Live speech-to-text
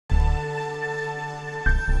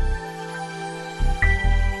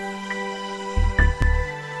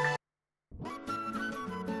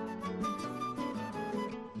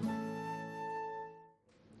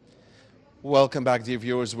Welcome back, dear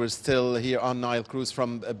viewers. We're still here on Nile Cruise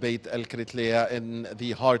from Beit El Kritleya in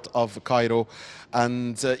the heart of Cairo.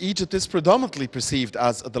 And Egypt is predominantly perceived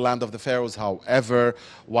as the land of the pharaohs. However,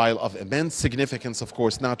 while of immense significance, of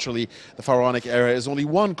course, naturally, the pharaonic era is only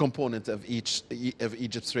one component of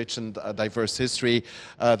Egypt's rich and diverse history.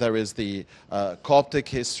 There is the Coptic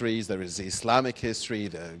histories, there is the Islamic history,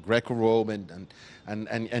 the Greco-Roman,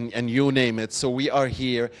 and you name it. So we are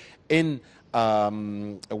here in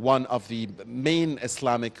one of the main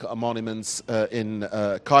Islamic monuments in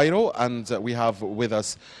Cairo, and we have with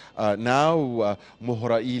us now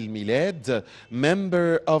Mahrail Milad,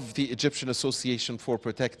 member of the Egyptian Association for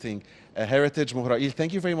Protecting Heritage. Mahrail,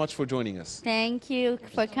 thank you very much for joining us. Thank you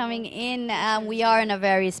for coming in. We are in a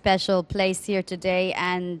very special place here today,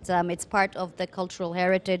 and it's part of the cultural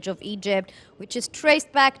heritage of Egypt, which is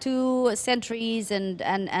traced back to centuries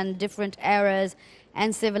and different eras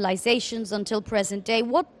and civilizations until present day.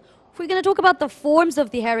 If we're going to talk about the forms of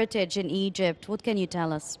the heritage in Egypt, what can you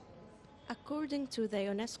tell us? According to the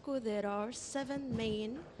UNESCO, there are 7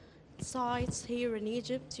 main sites here in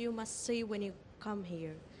Egypt you must see when you come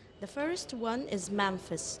here. The first one is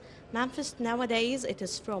Memphis. Memphis nowadays it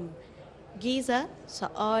is from Giza,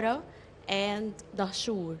 Saqqara, and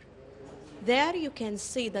Dahshur. There you can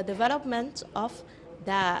see the development of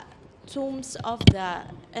the tombs of the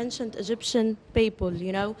ancient Egyptian people.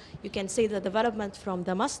 You can see the development from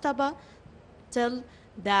the mastaba till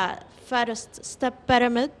the first step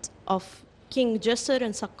pyramid of King Djeser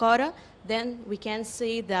in Saqqara. Then we can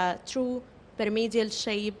see the true pyramidal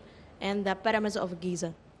shape and the pyramids of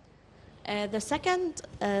Giza. The second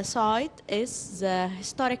site is the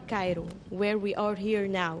historic Cairo, where we are here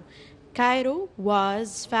now. Cairo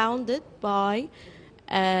was founded by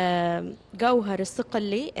Gawhar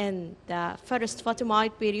al-Siqali in the first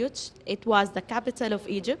Fatimid period. It was the capital of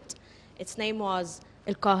Egypt. Its name was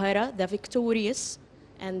Al-Qahira, the victorious,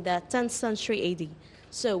 in the 10th century AD.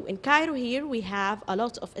 So in Cairo here we have a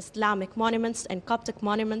lot of Islamic monuments and Coptic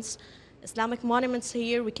monuments. Islamic monuments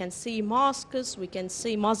here, we can see mosques, we can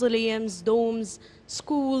see mausoleums, domes,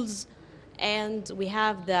 schools, and we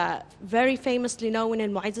have the very famously known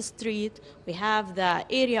in Mu'izz Street. We have the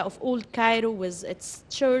area of Old Cairo with its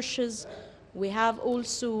churches. We have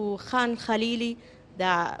also Khan Khalili,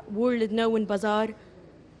 the world-known bazaar.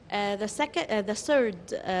 The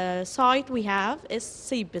third site we have is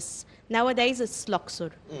Sebes. Nowadays it's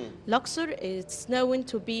Luxor. Luxor is known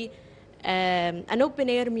to be an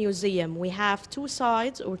open-air museum. We have 2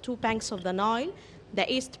 sides or 2 banks of the Nile.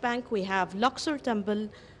 The east bank we have Luxor Temple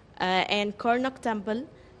and Karnak Temple.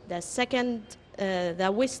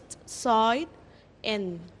 The west side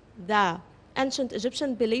in the ancient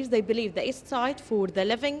Egyptian beliefs, they believe the east side for the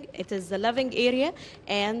living, it is the living area,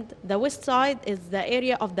 and the west side is the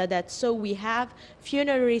area of the dead. So we have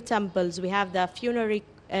funerary temples. We have the funerary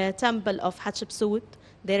temple of Hatshepsut,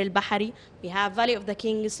 Deir al-Bahari. We have Valley of the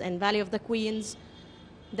Kings and Valley of the Queens.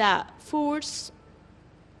 The fourth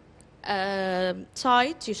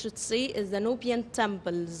site you should see is the Nubian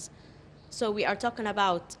temples. So we are talking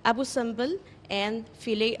about Abu Simbel and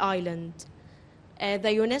Philae Island.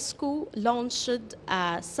 The UNESCO launched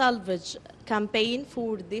a salvage campaign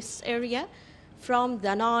for this area from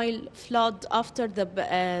the Nile flood after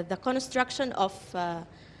the construction of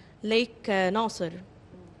Lake Nasser.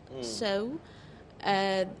 So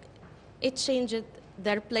it changed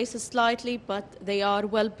their places slightly, but they are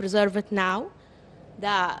well preserved now.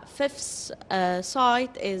 The fifth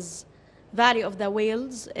site is Valley of the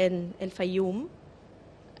Whales in El Fayoum.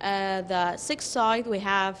 The sixth site we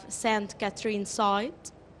have Saint Catherine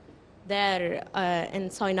site there in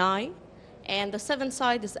Sinai, and the seventh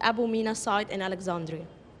site is Abu Mina site in Alexandria.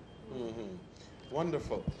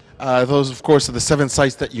 Wonderful. Those, of course, are the 7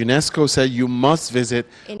 sites that UNESCO said you must visit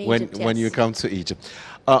when you come to Egypt.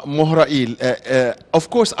 Mahrail, of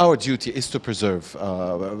course, our duty is to preserve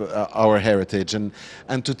our heritage and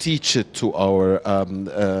to teach it to our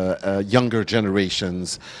younger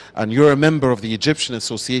generations. And you're a member of the Egyptian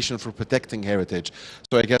Association for Protecting Heritage.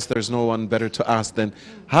 So I guess there's no one better to ask than,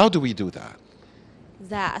 how do we do that?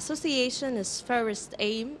 The association's first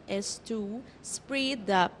aim is to spread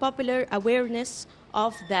the popular awareness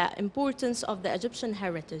of the importance of the Egyptian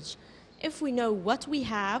heritage. If we know what we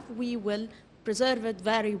have, we will preserve it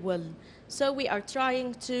very well. So we are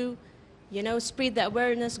trying to, spread the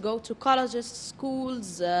awareness, go to colleges,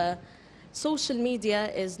 schools. Social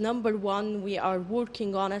media is #1. We are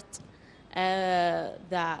working on it.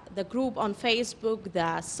 The group on Facebook,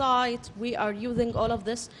 the site, we are using all of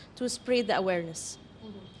this to spread the awareness.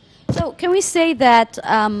 So can we say that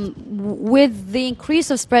with the increase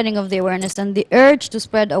of spreading of the awareness and the urge to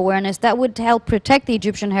spread awareness, that would help protect the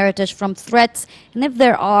Egyptian heritage from threats? And if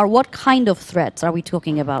there are, what kind of threats are we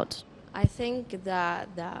talking about? I think that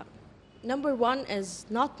the number one is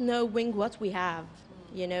not knowing what we have,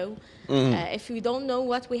 you know. If we don't know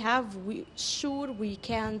what we have, we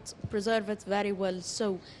can't preserve it very well.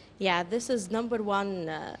 So, yeah, this is number one.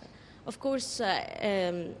 Of course,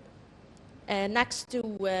 next to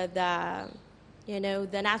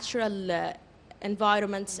the natural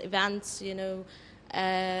environments, events,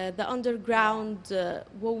 the underground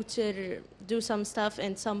water, do some stuff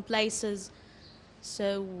in some places.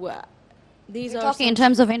 So these We're are talking in some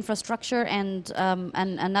terms of infrastructure and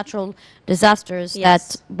natural disasters.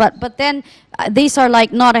 Yes. But then these are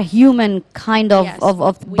like not a human kind of Yes,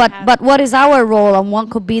 we but have- what is our role, and what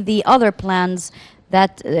could be the other plans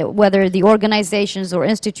that whether the organizations or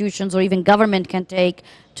institutions or even government can take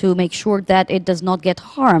to make sure that it does not get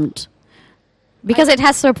harmed, because it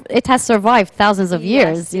has survived thousands of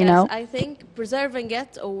years, you know. I think preserving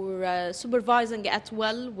it or supervising it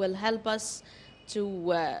well will help us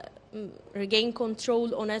to regain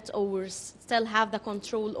control on it, or still have the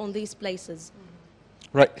control on these places.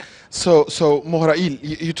 Right. So Mohrail,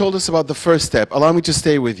 you told us about the first step. Allow me to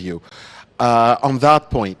stay with you on that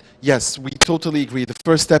point. Yes, we totally agree. The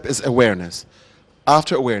first step is awareness.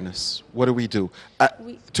 After awareness, what do we do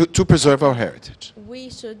to preserve our heritage? We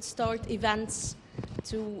should start events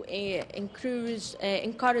to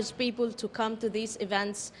encourage people to come to these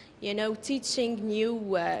events. Teaching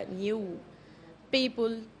new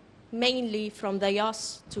people, mainly from the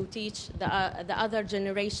youth, to teach the other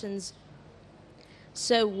generations.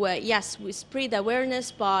 So yes, we spread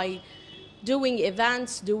awareness by doing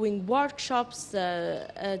events, doing workshops,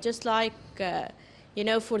 just like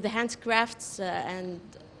for the handcrafts and.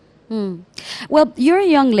 Well, you're a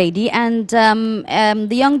young lady, and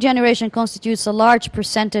the young generation constitutes a large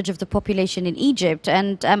percentage of the population in Egypt.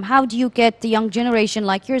 And how do you get the young generation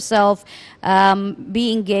like yourself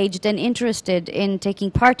be engaged and interested in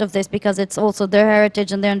taking part of this, because it's also their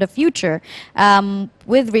heritage and they're in the future,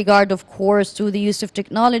 with regard, of course, to the use of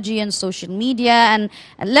technology and social media. And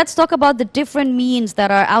let's talk about the different means that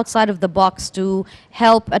are outside of the box to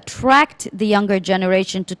help attract the younger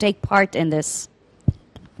generation to take part in this.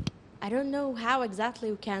 I don't know how exactly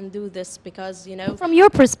we can do this, because From your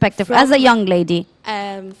perspective, as a young lady.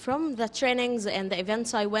 From the trainings and the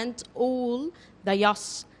events I went, all the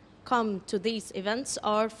youth come to these events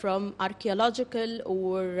are from archaeological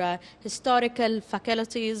or historical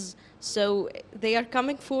faculties, so they are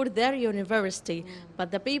coming for their university. But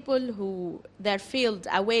the people who their field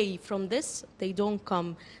away from this, they don't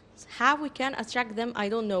come. How we can attract them, I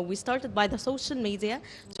don't know. We started by the social media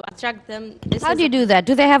to attract them. How do you do that?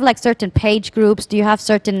 Do they have like certain page groups? Do you have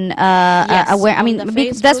certain Yes, aware? I on mean, the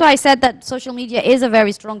that's Facebook. why I said that social media is a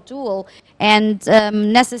very strong tool, and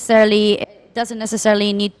doesn't necessarily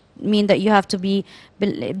mean that you have to be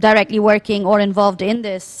directly working or involved in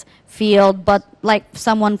this field, but like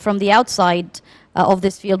someone from the outside of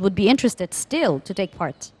this field would be interested still to take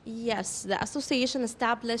part. Yes, the association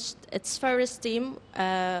established its first team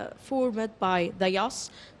formed by the youth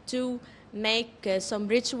to make some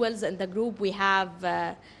rituals in the group. We have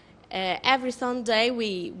every Sunday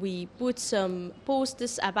we put some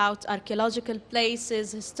posts about archaeological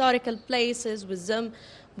places, historical places with them.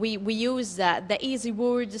 We use the easy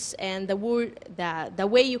words and the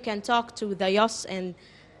way you can talk to the youth and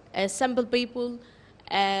simple people.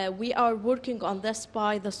 We are working on this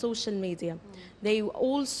by the social media. They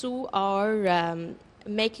also are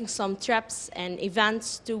making some trips and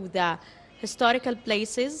events to the historical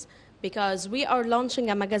places, because we are launching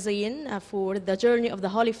a magazine for the journey of the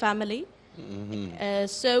Holy Family.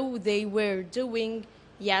 So they were doing,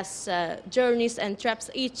 yes, journeys and trips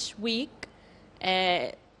each week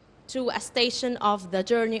to a station of the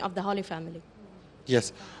journey of the Holy Family.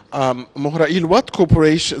 Yes. Mohrail, what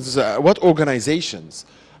corporations, what organizations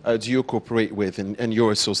do you cooperate with in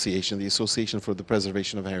your association, the Association for the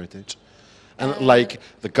Preservation of Heritage? And like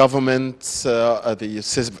the government, the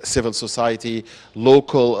civil society,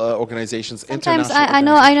 local organizations, Sometimes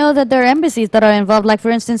international I know that there are embassies that are involved. Like,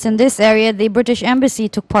 for instance, in this area, the British Embassy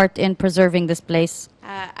took part in preserving this place.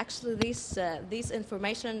 Actually, this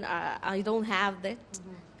information I don't have that,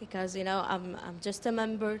 because I'm just a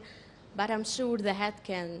member. But I'm sure the head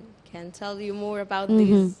can tell you more about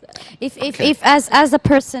these. If as a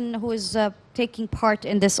person who is taking part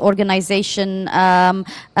in this organization,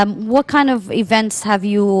 what kind of events have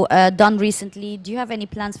you done recently? Do you have any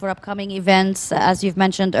plans for upcoming events, as you've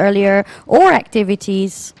mentioned earlier, or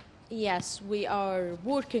activities? Yes, we are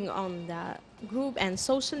working on the group and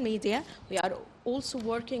social media. We are also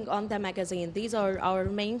working on the magazine. These are our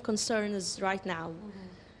main concerns right now.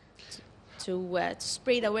 To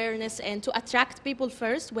spread awareness and to attract people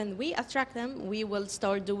first. When we attract them, we will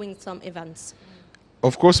start doing some events.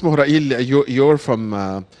 Of course, Mahrail, you're from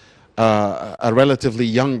a relatively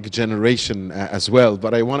young generation as well,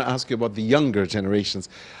 but I want to ask you about the younger generations,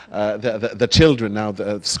 the children now,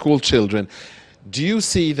 the school children. Do you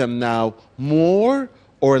see them now more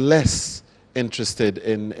or less interested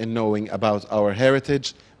in knowing about our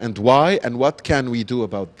heritage, and why, and what can we do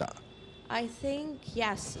about that? I think,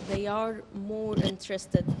 yes, they are more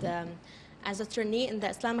interested. As a trainee in the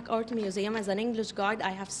Islamic Art Museum, as an English guide,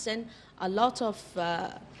 I have seen a lot of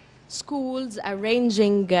schools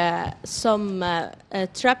arranging some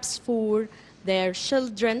trips for their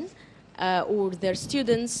children or their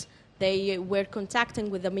students. They were contacting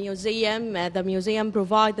with the museum. The museum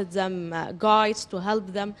provided them guides to help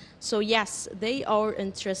them. So yes, they are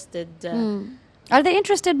interested. Are they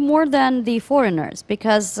interested more than the foreigners?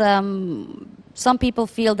 Because some people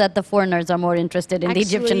feel that the foreigners are more interested in the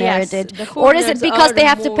Egyptian heritage. Or is it because they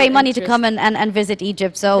have to pay money to come and visit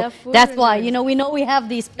Egypt? So that's why, you know we have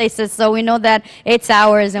these places, so we know that it's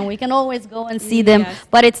ours and we can always go and see them.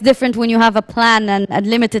 But it's different when you have a plan and a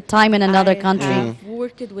limited time in another country. I have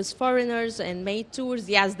worked with foreigners and made tours.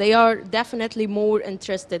 Yes, they are definitely more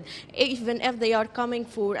interested. Even if they are coming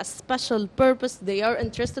for a special purpose, they are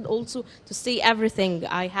interested also to see everything.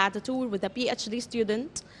 I had a tour with a PhD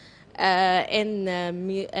student in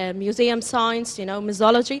museum science,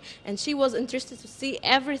 mythology, and she was interested to see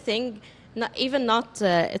everything,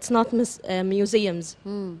 it's not museums.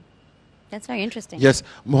 That's very interesting. Yes,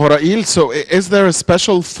 Mahrail, so is there a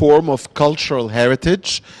special form of cultural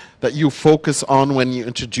heritage that you focus on when you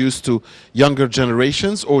introduce to younger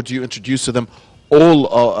generations, or do you introduce to them all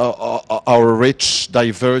our rich,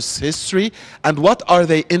 diverse history? And what are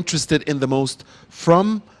they interested in the most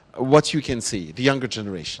from what you can see, the younger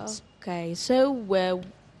generations? Okay, so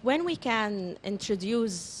when we can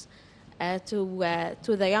introduce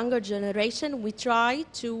to the younger generation, we try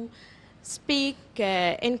to speak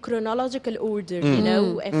in chronological order.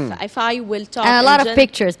 If I will talk, and a lot of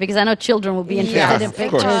pictures, because I know children will be interested in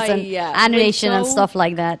pictures and animation and stuff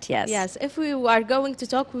like that. Yes, if we are going to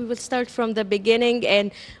talk, we will start from the beginning,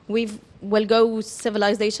 and we'll go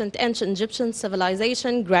civilization, ancient Egyptian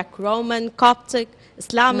civilization, Greek-Roman, Coptic,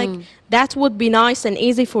 Islamic. That would be nice and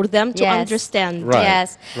easy for them to understand. Right.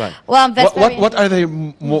 Yes. Right. Well, that's what are they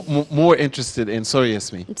more interested in? Sorry,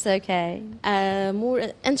 Yasmin. It's okay. More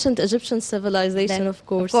ancient Egyptian civilization, of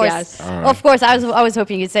course. Yes. Right. Of course. I was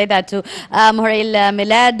hoping you'd say that too. Mahrail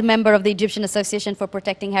Milad, member of the Egyptian Association for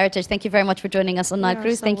Protecting Heritage. Thank you very much for joining us on Nile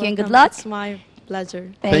Cruise. Thank you and good luck. It's my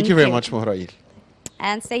pleasure. Thank you very much, Mahrail.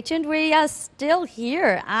 And stay tuned. We are still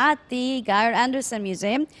here at the Geir Anderson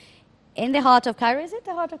Museum in the heart of Cairo. Is it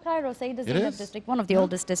the heart of Cairo? Sayyidah Zainab district, one of the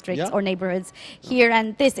oldest districts or neighborhoods here.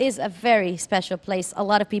 And this is a very special place. A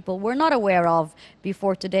lot of people were not aware of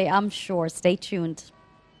before today, I'm sure. Stay tuned.